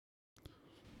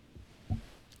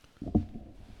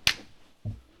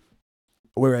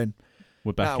We're in.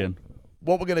 We're back Now, in.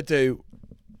 What we're going to do,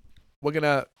 we're going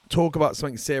to talk about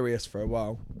something serious for a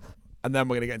while, and then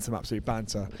we're going to get into some absolute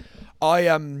banter.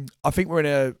 I think we're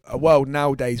in a world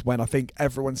nowadays when I think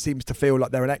everyone seems to feel like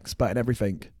they're an expert in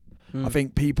everything. I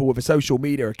think people with a social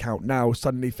media account now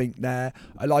suddenly think they're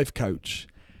a life coach.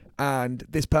 And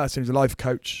this person who's a life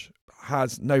coach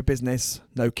has no business,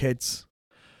 no kids,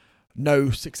 no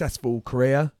successful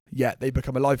career, yet they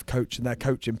become a life coach and they're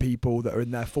coaching people that are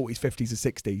in their 40s, 50s,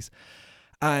 and 60s.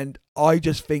 And I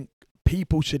just think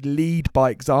people should lead by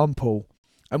example.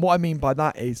 And what I mean by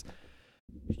that is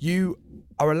you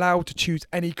are allowed to choose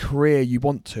any career you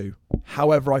want to.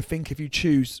 However, I think if you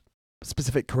choose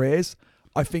specific careers,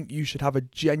 I think you should have a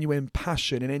genuine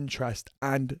passion and interest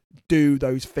and do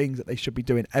those things that they should be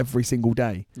doing every single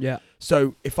day. Yeah.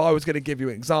 So if I was going to give you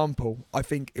an example, I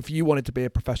think if you wanted to be a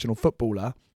professional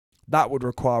footballer, that would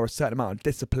require a certain amount of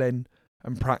discipline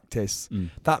and practice.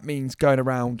 That means going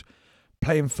around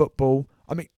playing football.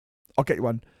 I mean, I'll get you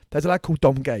one. There's a lad called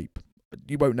Dom Gape.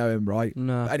 You won't know him, right?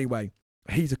 No. But anyway,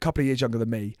 he's a couple of years younger than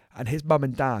me, and his mum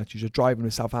and dad used to drive him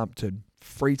to Southampton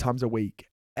 3 times a week,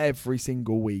 every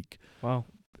single week. Wow.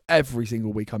 Every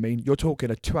single week. I mean, you're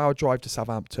talking a 2-hour drive to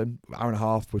Southampton, hour and a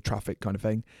half with traffic kind of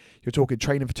thing. You're talking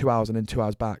training for 2 hours and then 2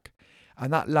 hours back.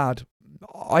 And that lad,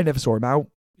 I never saw him out.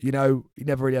 You know, he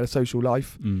never really had a social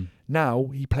life. Now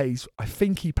he plays, I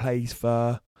think he plays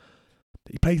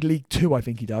League 2, I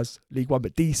think he does. League 1,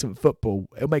 but decent football.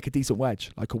 He'll make a decent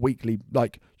wedge, like a weekly,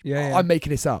 like, Yeah. I'm making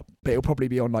this up, but it'll probably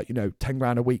be on like, 10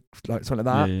 grand a week, like something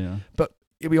like that. Yeah. But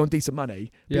he'll be on decent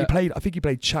money. But Yeah. I think he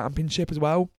played championship as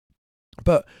well.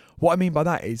 But what I mean by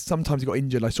that is sometimes he got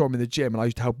injured. I saw him in the gym and I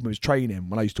used to help him with his training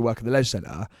when I used to work at the leisure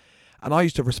centre. And I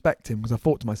used to respect him because I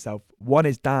thought to myself, one,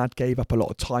 his dad gave up a lot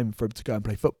of time for him to go and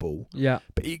play football. Yeah.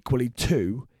 But equally,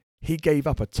 two, he gave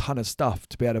up a ton of stuff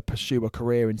to be able to pursue a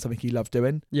career in something he loved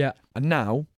doing. Yeah. And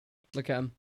now, Look at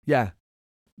him. yeah,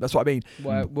 that's what I mean.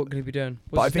 What could he be doing?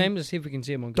 But I What's his think name? Let's see if we can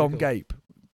see him on Dom Google. Gape.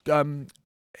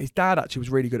 His dad actually was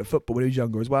really good at football when he was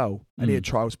younger as well. And he had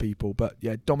trials people. But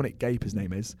yeah, Dominic Gape, his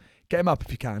name is. Get him up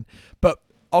if you can. But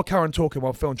I'll carry on talking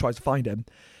while Phil tries to find him.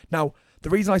 Now, the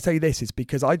reason I say this is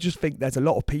because I just think there's a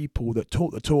lot of people that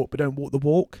talk the talk but don't walk the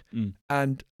walk.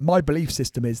 And my belief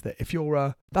system is that if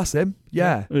you're that's him,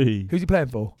 yeah. Who's he playing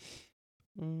for?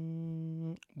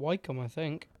 Wycombe, I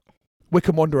think.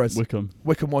 Wycombe Wanderers. Wycombe.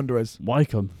 Wanderers.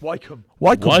 Wycombe.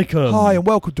 Hi and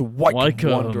welcome to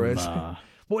Wycombe Wanderers. Nah.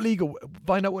 What league?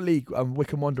 Find out what league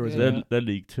Wycombe Wanderers Yeah. are. They're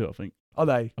League 2, I think. Are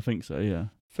they? I think so, yeah.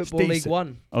 Football It's League decent.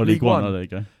 1. Oh, League League 1. One. Oh, there you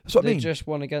go. That's what I They mean. just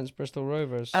won against Bristol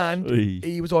Rovers. And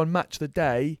he was on Match of the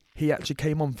Day. He actually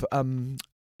came on for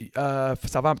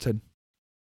Southampton.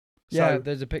 yeah, So,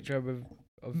 there's a picture of him.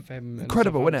 In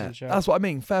incredible, isn't Southampton it? shirt. That's what I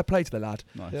mean. Fair play to the lad.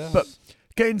 Nice. Yeah. But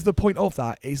getting to the point of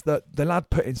that is that the lad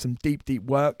put in some deep, deep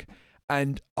work.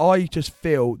 And I just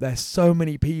feel there's so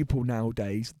many people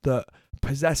nowadays that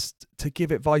possessed to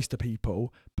give advice to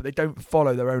people, but they don't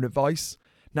follow their own advice.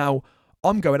 Now,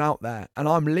 I'm going out there and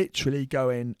I'm literally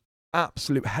going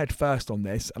absolute head first on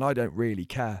this, and I don't really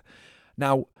care.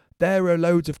 Now, there are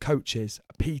loads of coaches,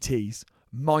 PTs,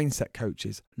 mindset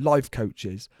coaches, life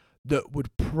coaches that would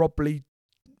probably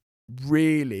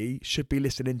really should be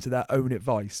listening to their own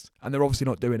advice, and they're obviously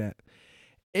not doing it.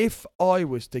 If I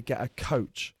was to get a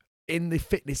coach in the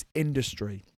fitness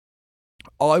industry,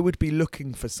 I would be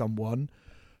looking for someone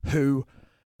who,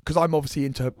 because I'm obviously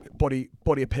into body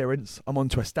appearance, I'm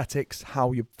onto aesthetics,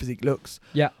 how your physique looks.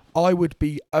 Yeah. I would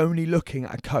be only looking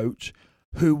at a coach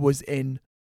who was in,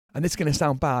 and this is going to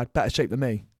sound bad, better shape than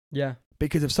me. Yeah.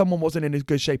 Because if someone wasn't in as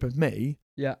good shape as me,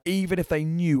 Yeah. even if they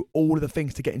knew all of the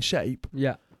things to get in shape,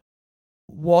 Yeah.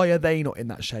 why are they not in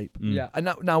that shape? Yeah. And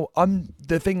now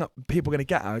the thing that people are going to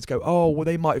get at is go, oh, well,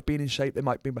 they might have been in shape. They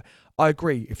might be. I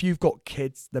agree. If you've got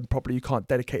kids, then probably you can't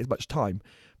dedicate as much time.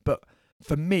 But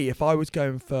for me, if I was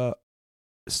going for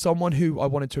someone who I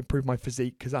wanted to improve my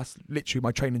physique, because that's literally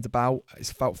my training's about,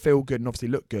 it's about feel good and obviously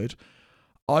look good,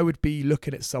 I would be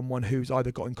looking at someone who's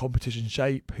either got in competition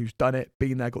shape, who's done it,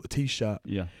 been there, got the t-shirt.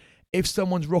 Yeah. If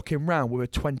someone's rocking around with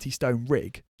a 20-stone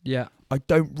rig, Yeah. I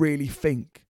don't really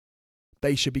think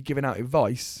they should be giving out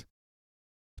advice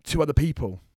to other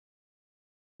people.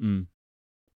 Mm.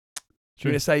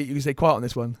 You're gonna say quiet on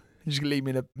this one. You're just gonna leave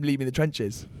me in the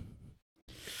trenches.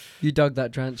 You dug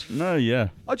that trench. No, yeah.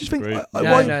 I just think Great. No,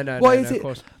 why no, is of it?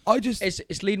 course. I just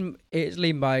It's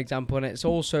leading by example, and it's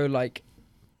also like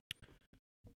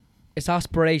it's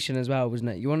aspiration as well, isn't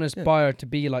it? You want to aspire to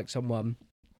be like someone,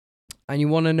 and you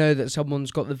want to know that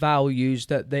someone's got the values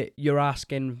that you're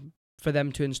asking for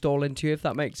them to install into you, if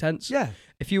that makes sense. yeah.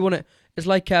 If you want to, it's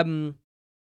like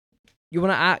you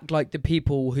want to act like the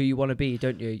people who you want to be,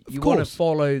 don't you? Of You want to course.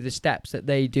 follow the steps that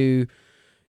they do.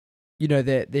 You know,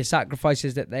 the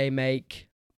sacrifices that they make,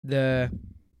 the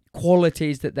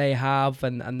qualities that they have,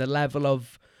 and the level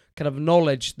of kind of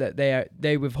knowledge that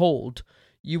they withhold.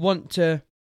 You want to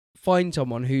find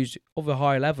someone who's of a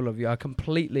higher level of you. I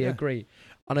completely Yeah. agree.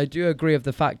 And I do agree of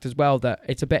the fact as well that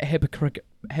it's a bit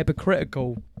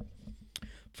hypocritical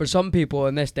for some people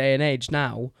in this day and age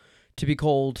now to be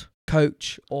called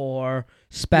coach or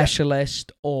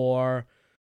specialist or,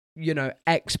 you know,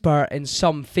 expert in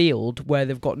some field where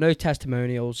they've got no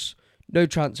testimonials, no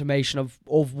transformation of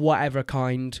whatever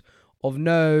kind, of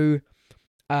no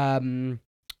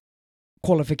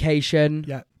qualification,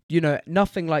 Yeah. you know,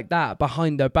 nothing like that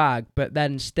behind their bag, but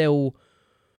then still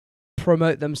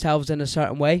promote themselves in a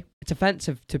certain way. It's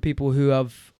offensive to people who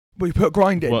have... We put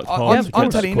grind in. Worked hard to I'm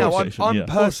get telling you now, qualification, I'm yeah.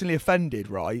 personally offended,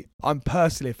 right? I'm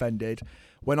personally offended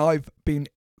when I've been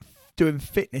doing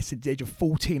fitness since the age of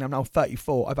 14. I'm now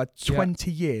 34. I've had 20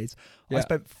 years. Yeah. I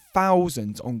spent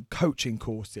thousands on coaching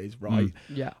courses, right?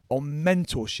 Yeah. On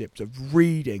mentorships, of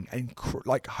reading and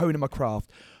like honing my craft,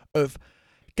 of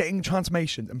getting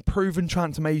transformations and proven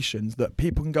transformations that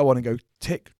people can go on and go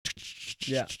tick.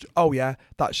 Yeah. Oh yeah,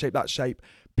 that shape.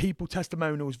 People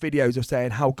testimonials, videos of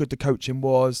saying how good the coaching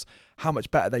was, how much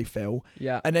better they feel.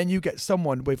 Yeah. And then you get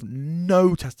someone with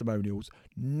no testimonials,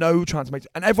 no transformation,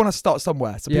 and everyone has to start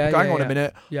somewhere. So people Yeah, go, hang yeah, on yeah. a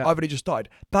minute, Yeah. I've only just started.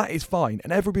 That is fine,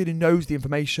 and everybody knows the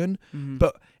information. Mhm.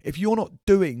 But if you're not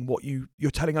doing what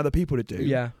you're telling other people to do,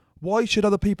 yeah. why should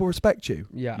other people respect you?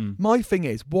 Yeah. Mm. My thing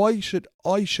is, why should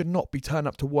I not be turning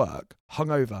up to work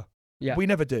hungover? Yeah. We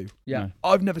never do. Yeah. No.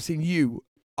 I've never seen you.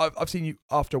 I've seen you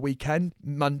after a weekend,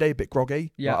 Monday, a bit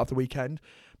groggy, Yeah. right after the weekend.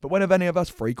 But when have any of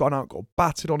us three gone out, got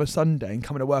battered on a Sunday and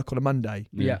coming to work on a Monday?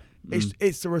 Yeah. Mm.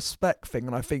 It's a respect thing,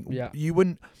 and I think Yeah. you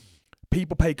wouldn't.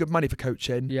 People pay good money for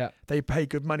coaching. Yeah. They pay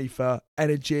good money for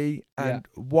energy, Yeah. and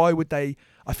why would they?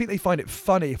 I think they find it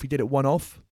funny if we did it one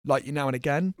off, like now and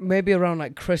again. Maybe around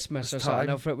like Christmas or It's something.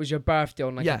 time. Or if it was your birthday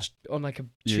on like Yeah. on like a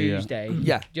Yeah, yeah. Tuesday.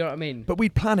 Yeah. Do you know what I mean? But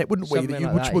we'd plan it, wouldn't we? Something That you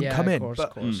like which that. wouldn't Yeah, come of in. course, But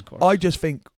of course, Mm. of course. I just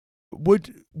think,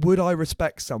 would I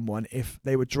respect someone if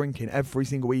they were drinking every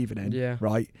single evening, Yeah.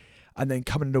 right, and then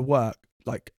coming to work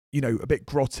like, you know, a bit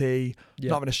grotty, Yeah.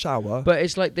 not having a shower? But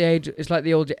it's like the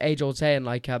age old saying,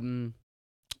 like,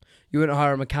 you wouldn't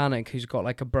hire a mechanic who's got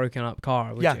like a broken up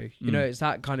car, would Yeah. you? You know, Mm. it's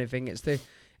that kind of thing. It's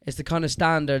the kind of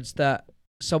standards that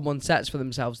someone sets for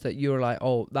themselves that you're like,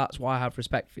 oh, that's why I have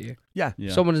respect for you. yeah,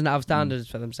 Yeah. Someone doesn't have standards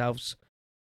for themselves.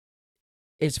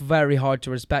 It's very hard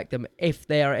to respect them if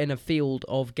they are in a field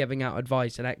of giving out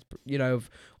advice and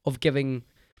of giving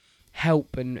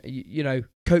help and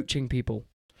coaching people.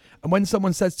 And when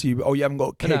someone says to you, "Oh, you haven't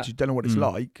got kids, Yeah. you don't know what it's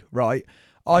Mm. like," right?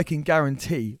 I can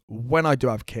guarantee when I do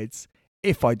have kids,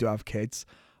 if I do have kids,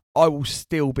 I will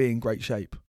still be in great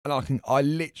shape. And I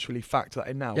literally factor that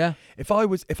in now. Yeah, If I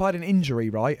had an injury,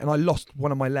 right, and I lost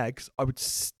one of my legs, I would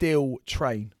still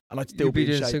train and I'd still you'd be in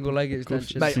doing shape. single leg Of course,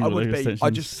 extensions. Mate, I single would leg be. I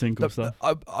extensions, just single stuff.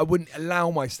 I wouldn't allow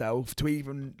myself to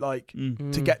even like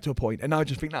Mm. to get to a point. And I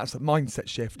just think that's a mindset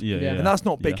shift. Yeah, Yeah. yeah. And that's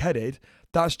not Yeah. big headed.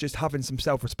 That's just having some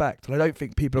self respect. And I don't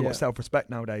think people have Yeah. got self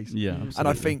respect nowadays. Yeah, And I And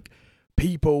I absolutely. think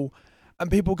people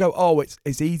go, "Oh, it's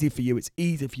easy for you. It's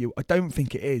easy for you." I don't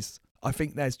think it is. I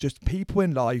think there's just people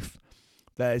in life.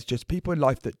 There's just people in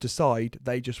life that decide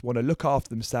they just want to look after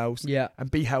themselves Yeah,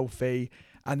 and be healthy,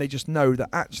 and they just know that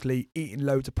actually eating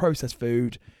loads of processed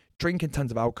food, drinking tons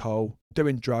of alcohol,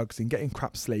 doing drugs, and getting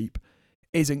crap sleep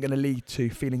isn't going to lead to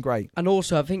feeling great. and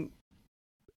also I think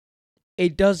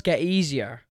it does get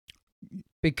easier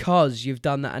because you've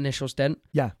done that initial stint.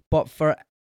 Yeah. But for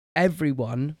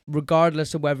everyone,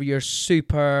 regardless of whether you're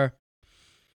super,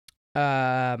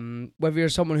 whether you're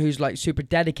someone who's like super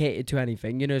dedicated to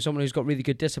anything, someone who's got really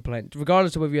good discipline,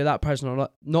 regardless of whether you're that person or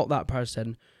not that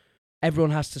person,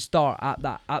 everyone has to start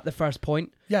at the first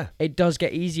point. Yeah. It does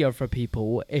get easier for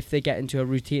people if they get into a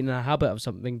routine and a habit of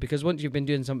something, because once you've been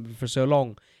doing something for so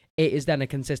long, it is then a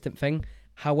consistent thing.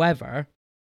 However,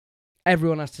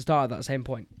 everyone has to start at that same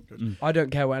point. Mm. I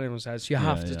don't care what anyone says. You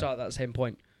have Yeah, to yeah. start at that same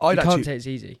point. I'd You can't actually, say it's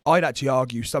easy. I'd actually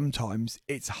argue sometimes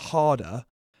it's harder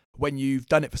when you've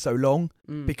done it for so long,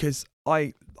 Mm. because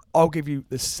I'll give you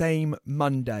the same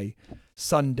Monday,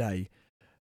 Sunday,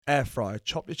 air fryer,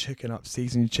 chop your chicken up,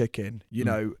 season your chicken,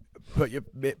 put your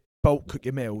bulk cook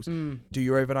your meals, Mm. do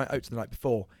your overnight oats the night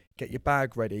before, get your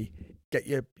bag ready, get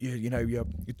your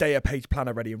day of page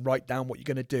planner ready, and write down what you're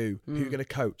going to do, who you're Mm. going to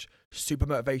coach, super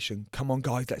motivation, come on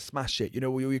guys, let's smash it,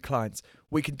 all your clients,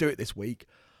 we can do it this week.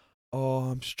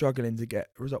 Oh, I'm struggling to get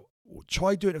a result.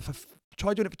 Try doing it for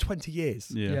 20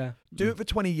 years. Yeah. Do it for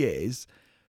 20 years,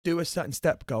 do a certain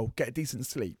step goal, get a decent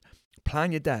sleep.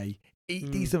 plan your day, eat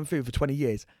Mm. decent food for 20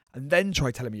 years, and then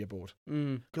try telling me you're bored.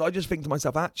 Mm. Because I just think to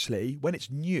myself, actually, when it's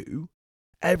new,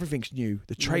 everything's new.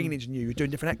 The training's new. You're doing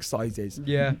different exercises.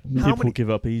 Yeah. How People many- give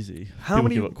up easy. how People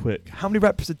many- give up quick. How many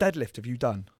reps of deadlift have you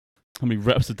done How many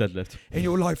reps of deadlift in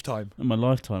your lifetime? in my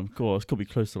lifetime? God, it's got to be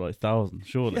close to like 1,000,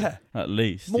 surely. Yeah. At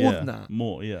least. More yeah. than that.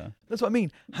 More, yeah. That's what I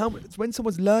mean. When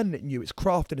someone's learning it new, it's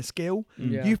crafting a skill.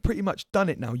 Yeah. You've pretty much done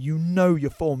it now. You know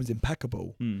your form is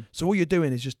impeccable. Mm. So all you're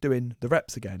doing is just doing the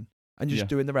reps again. And you're just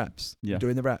Yeah. doing the reps. Yeah.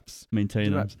 Doing the reps. Maintain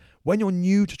Doing the them. reps. When you're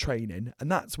new to training,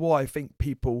 and that's why I think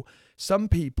some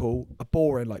people are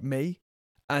boring like me,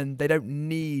 and they don't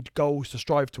need goals to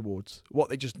strive towards. What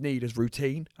they just need is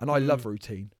routine. And I love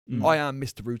routine. Mm. I am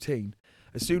Mr. Routine.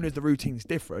 As soon as the routine's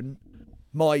different,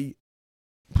 my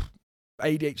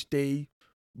ADHD,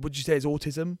 would you say is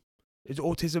autism? Is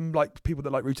autism like people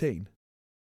that like routine?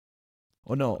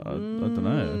 Or not? I don't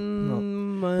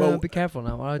know. Well, be careful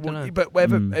now. I don't Well, know. But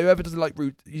whoever doesn't like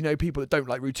people that don't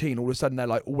like routine, all of a sudden they're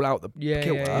like all out the Yeah,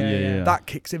 kilter. Yeah. That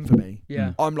kicks in for me.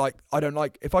 Yeah. I'm like, I don't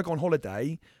like, if I go on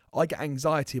holiday, I get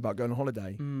anxiety about going on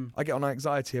holiday. Mm. I get on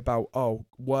anxiety about,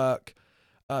 work,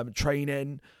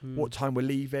 training, Mm. what time we're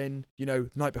leaving,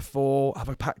 the night before, have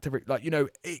I packed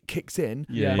it kicks in.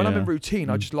 Yeah. When I'm in routine,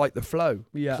 I Mm. just like the flow.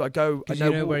 Yeah. So I go, I 'Cause you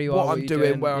know, know where you what are, what I'm you're doing,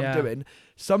 doing, where yeah. I'm doing.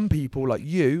 Some people like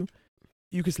you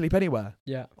can sleep anywhere.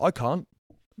 Yeah. I can't.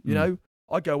 You Mm. know,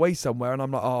 I go away somewhere and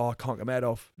I'm like, I can't get my head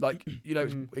off. Like,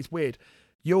 it's weird.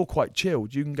 You're quite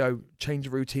chilled. You can go change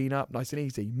the routine up nice and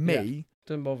easy. Me,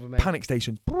 Doesn't bother me. panic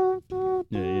station.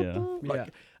 Yeah. Like,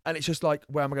 and it's just like,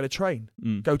 where am I going to train?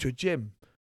 Mm. Go to a gym.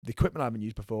 The equipment I haven't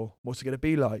used before. What's it going to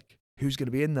be like? Who's going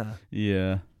to be in there?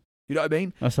 Yeah. You know what I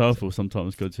mean? That's how I feel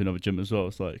sometimes go to another gym as well.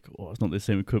 It's like, it's not the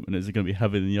same equipment. Is it going to be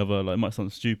heavier than the other? Like, it might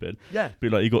sound stupid. Yeah.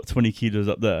 But like, you got 20 kilos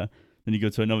up there, then you go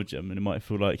to another gym and it might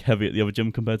feel like heavy at the other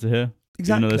gym compared to here.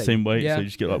 Exactly. You know, the same weight, Yeah. so you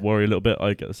just get like worried a little bit.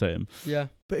 I get the same. Yeah.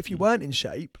 But if you weren't in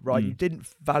shape, right, you Mm. didn't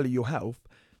value your health,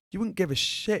 you wouldn't give a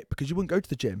shit because you wouldn't go to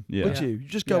the gym, Yeah. would you? You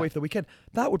just go Yeah. away for the weekend.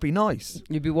 That would be nice.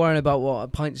 You'd be worrying about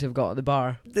what pints you've got at the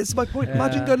bar. This is my point.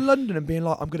 Imagine Yeah. going to London and being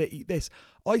like, I'm going to eat this.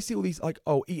 I see all these like,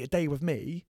 eat a day with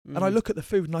me. And I Mm. look at the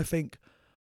food and I think,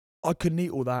 I couldn't eat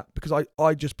all that because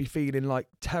I'd just be feeling like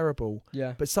terrible.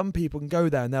 Yeah. But some people can go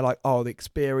there and they're like, the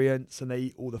experience, and they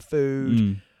eat all the food.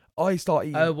 Mm. I start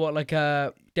eating. Oh, what, like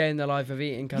a day in the life of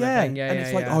eating kind of thing? Yeah, and yeah,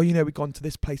 it's like, yeah. we've gone to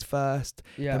this place first,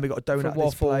 yeah. then we got a donut For at this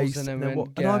waffles place, and then then went- what?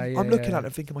 And yeah, I'm yeah, looking yeah. at it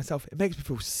and thinking to myself, it makes me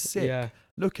feel sick Yeah.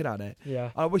 looking at it.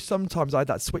 Yeah. I wish sometimes I had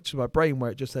that switch in my brain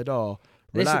where it just said,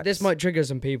 relax. This might trigger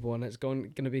some people and it's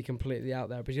going to be completely out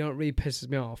there. But you know what really pisses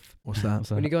me off? What's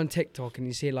that? When you go on TikTok and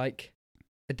you see like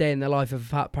a day in the life of a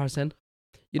fat person.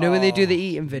 You know when they do the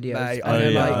eating videos Mate, and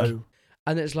they're yeah. like,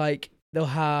 and it's like they'll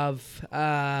have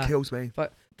kills me.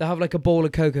 they'll have like a bowl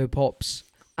of Cocoa Pops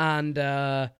and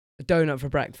a donut for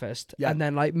breakfast. Yeah. And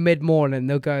then like mid-morning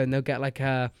they'll go and they'll get like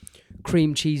a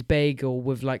cream cheese bagel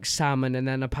with like salmon and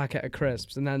then a packet of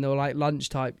crisps. And then they'll like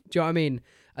lunchtime. Do you know what I mean?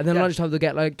 And then Yeah. lunchtime they'll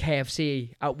get like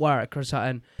KFC at work or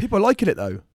something. People are liking it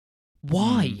though.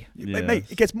 Why? Mate,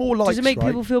 it gets more likes. Does it make right?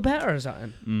 people feel better or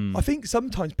something? Mm. I think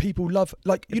sometimes people love,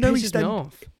 like, It know, pisses me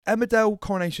off. Emmerdale,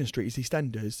 Coronation Street,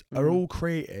 EastEnders are Mhm. all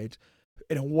created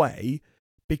in a way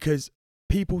because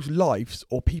people's lives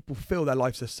or people feel their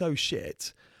lives are so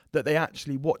shit that they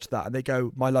actually watch that and they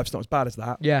go, my life's not as bad as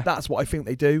that. Yeah. That's what I think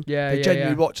they do. Yeah, They yeah,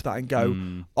 genuinely yeah. watch that and go,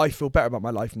 Mm. I feel better about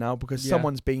my life now because Yeah.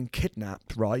 someone's been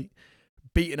kidnapped, right?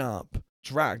 Beaten up,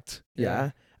 dragged,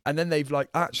 yeah. And then they've like,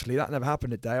 actually, that never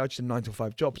happened today. I just did a 9 to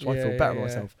 5 job, so I Yeah, feel better yeah, about yeah.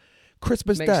 myself.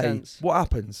 Christmas Makes Day, sense. what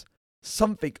happens?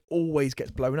 Something always gets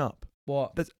blown up.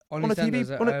 What? There's- on on a TV,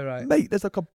 EastEnders, on a- oh, right. Mate, there's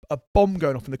like a bomb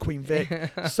going off in the Queen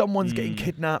Vic. Someone's getting Mm.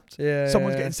 kidnapped. Yeah,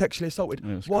 Someone's yeah. getting sexually assaulted.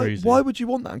 Yeah, it's Why? crazy. Why would you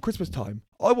want that in Christmas time?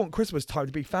 I want Christmas time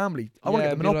to be family. I want to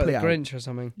get the be like Monopoly the out. Grinch or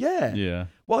something. Yeah. Yeah.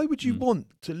 Why would you Mm. want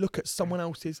to look at someone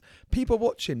else's? People are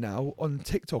watching now on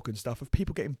TikTok and stuff of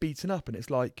people getting beaten up, and it's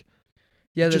like,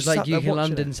 Yeah, there's just like sat there UK watching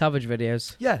London it. Savage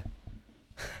videos. yeah.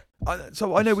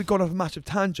 So I know we've gone off a massive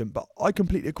tangent, but I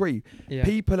completely agree. Yeah.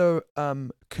 People are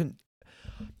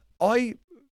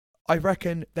I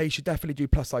reckon they should definitely do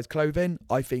plus size clothing.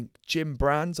 I think gym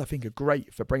brands are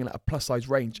great for bringing out a plus size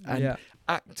range and yeah.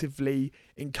 actively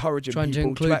encouraging Trying to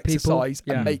people to include people. exercise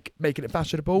Yeah. and making it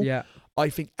fashionable. Yeah. I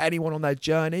think anyone on their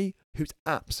journey who's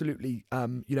absolutely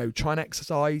trying to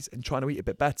exercise and trying to eat a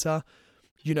bit better,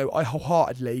 I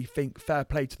wholeheartedly think fair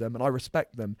play to them and I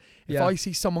respect them. If Yeah. I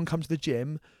see someone come to the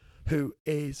gym who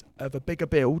is of a bigger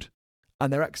build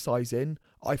and they're exercising,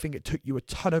 I think it took you a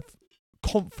ton of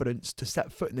confidence to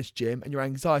set foot in this gym and your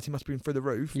anxiety must be through the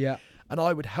roof. Yeah. And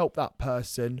I would help that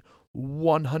person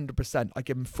 100%. I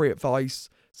give them free advice,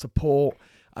 support,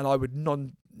 and I would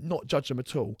not judge them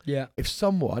at all. Yeah. If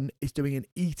someone is doing an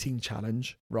eating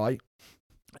challenge, right,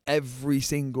 every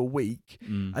single week,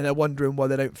 and they're wondering why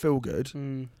they don't feel good,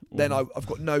 then I've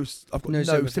got no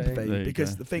sympathy There you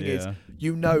because go. the thing is,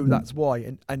 that's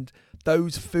why. And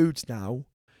those foods now,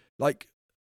 like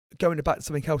going back to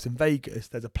something else in Vegas,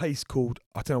 there's a place called,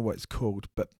 I don't know what it's called,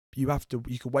 but you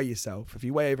can weigh yourself. If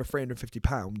you weigh over 350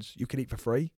 pounds, you can eat for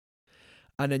free.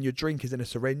 And then your drink is in a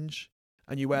syringe,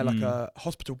 and you wear like a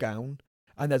hospital gown.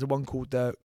 And there's one called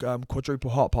the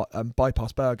quadruple heart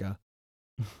bypass burger.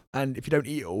 And if you don't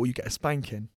eat it all, you get a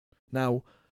spanking. Now,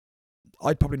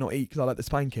 I'd probably not eat because I like the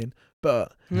spanking.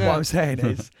 But what I'm saying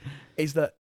is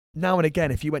that now and again,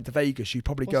 if you went to Vegas, you'd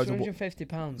probably go to 150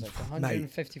 pounds, like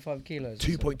 155 kilos.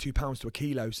 2.2 pounds to a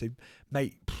kilo. So,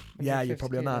 mate, yeah, you're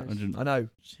probably on that. kilos. I know.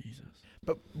 Jesus.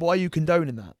 But why are you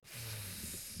condoning that?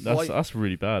 That's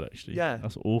really bad, actually. Yeah.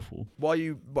 That's awful. Why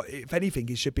you? If anything,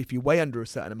 it should be if you weigh under a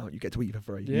certain amount, you get to eat for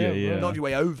free. Yeah. Not if you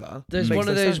weigh over. There's Makes one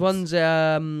of no those sense.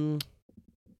 ones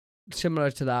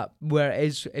similar to that where it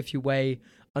is if you weigh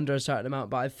under a certain amount,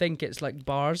 but I think it's like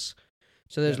bars.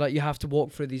 So there's like you have to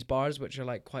walk through these bars which are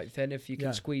like quite thin. If you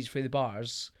can squeeze through the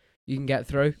bars, you can get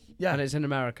through. Yeah. And it's in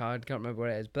America. I can't remember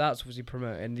where it is, but that's obviously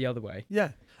promoting the other way. Yeah.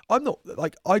 I'm not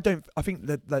like I think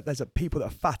that there's people that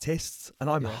are fattists, and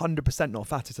I'm 100% not a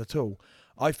fattest at all.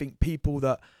 I think people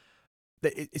that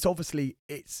it's obviously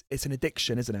it's an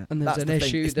addiction, isn't it? And there's That's an the thing.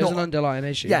 issue. It's There's not, an underlying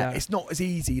issue. Yeah, it's not as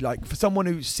easy. Like for someone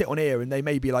who sit on here and they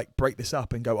maybe like break this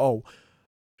up and go, oh,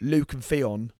 Luke and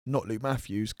Fionn, not Luke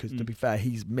Matthews, because to be fair,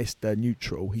 he's Mr.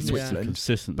 Neutral. He's Switzerland.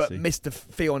 Consistency. But Mr.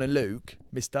 Fionn and Luke,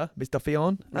 Mr.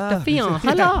 Fionn, Mr. Fionn,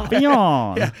 hello.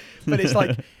 Fionn. Yeah, but it's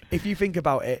like if you think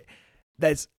about it,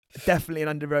 there's definitely an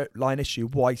underlying issue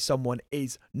why someone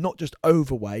is not just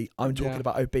overweight. I'm talking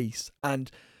about obese, and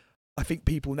I think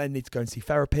people then need to go and see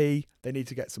therapy. They need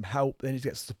to get some help. They need to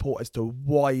get support as to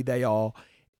why they are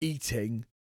eating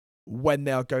when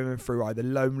they are going through either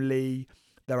lonely,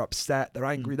 they're upset, they're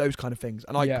angry, those kind of things.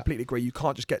 And I completely agree. You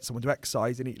can't just get someone to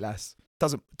exercise and eat less.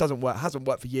 Doesn't work. Hasn't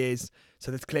worked for years.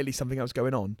 So there's clearly something else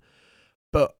going on.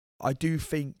 But I do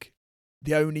think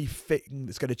the only thing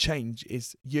that's going to change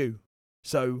is you.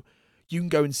 So you can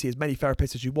go and see as many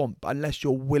therapists as you want, but unless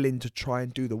you're willing to try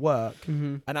and do the work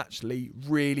and actually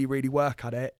really, really work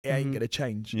at it, it ain't going to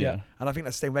change. Yeah. And I think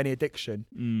that's the same with any addiction.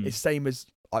 It's the same as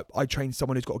I train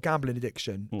someone who's got a gambling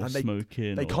addiction, Or and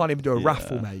smoking. they can't even do a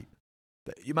raffle, mate.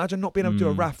 You imagine not being able to do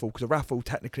a raffle, because a raffle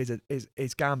technically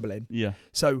is gambling. Yeah.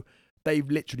 So they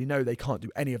literally know they can't do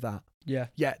any of that. Yeah.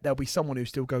 Yet there'll be someone who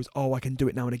still goes, oh, I can do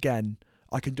it now and again.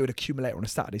 I can do an accumulator on a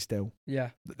Saturday still. Yeah.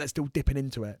 They're still dipping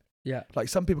into it. Yeah. Like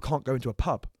some people can't go into a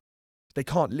pub. They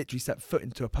can't literally set foot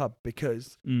into a pub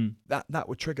because that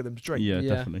would trigger them to drink. Yeah,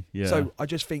 definitely. Yeah. So I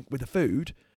just think with the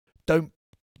food, don't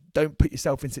put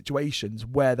yourself in situations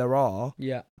where there are,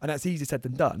 and that's easier said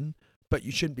than done, but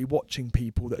you shouldn't be watching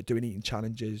people that are doing eating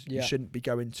challenges. You shouldn't be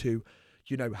going to,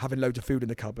 having loads of food in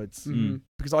the cupboards.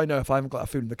 Because I know if I haven't got that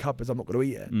food in the cupboards, I'm not going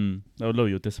to eat it. That would lower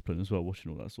your discipline as well,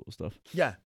 watching all that sort of stuff.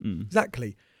 Yeah,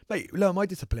 exactly. Mate, lower my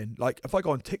discipline. Like, if I go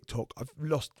on TikTok, I've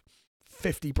lost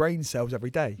 50 brain cells every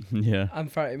day. Yeah.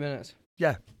 And 30 minutes.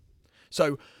 Yeah.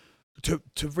 So, to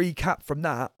recap from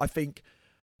that, I think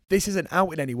this isn't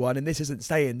outing anyone, and this isn't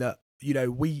saying that,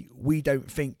 we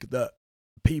don't think that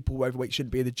people who are overweight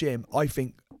shouldn't be in the gym. I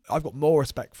think I've got more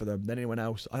respect for them than anyone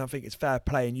else. I don't think it's fair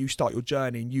play, and you start your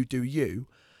journey and you do you.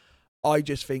 I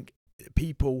just think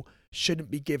people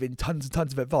shouldn't be given tons and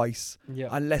tons of advice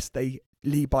unless they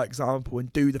lead by example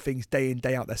and do the things day in,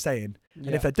 day out they're saying.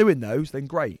 And if they're doing those, then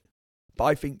great. But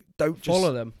I think don't just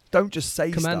follow them. Don't just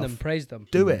say Commend stuff. them, praise them.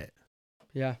 Do it.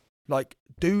 Yeah. Like,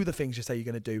 do the things you say you're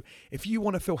going to do. If you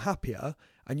want to feel happier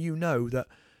and you know that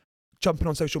jumping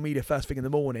on social media first thing in the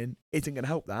morning isn't going to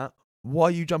help that, why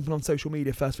are you jumping on social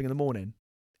media first thing in the morning?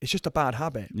 It's just a bad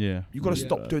habit. Yeah. You've got to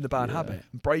stop doing the bad habit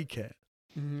and break it.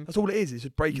 That's all it is. It's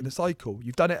just breaking the cycle.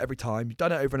 You've done it every time. You've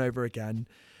done it over and over again.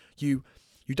 You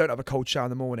don't have a cold shower in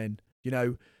the morning. You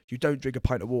don't drink a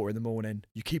pint of water in the morning.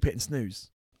 You keep hitting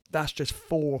snooze. That's just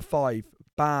 4 or 5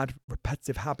 bad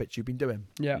repetitive habits you've been doing.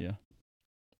 Yeah. Yeah.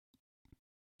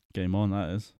 Game on,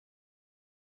 that is.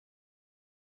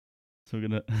 So we're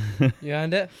gonna You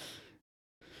earned it.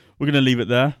 We're gonna leave it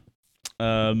there.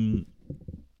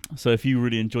 So if you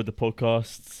really enjoyed the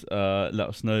podcast, let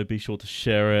us know. Be sure to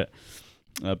share it.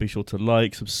 Be sure to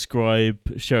like, subscribe,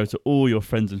 share it to all your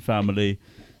friends and family,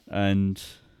 and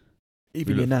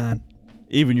Even your nan.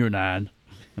 even your nan.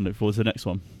 And look forward to the next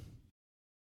one.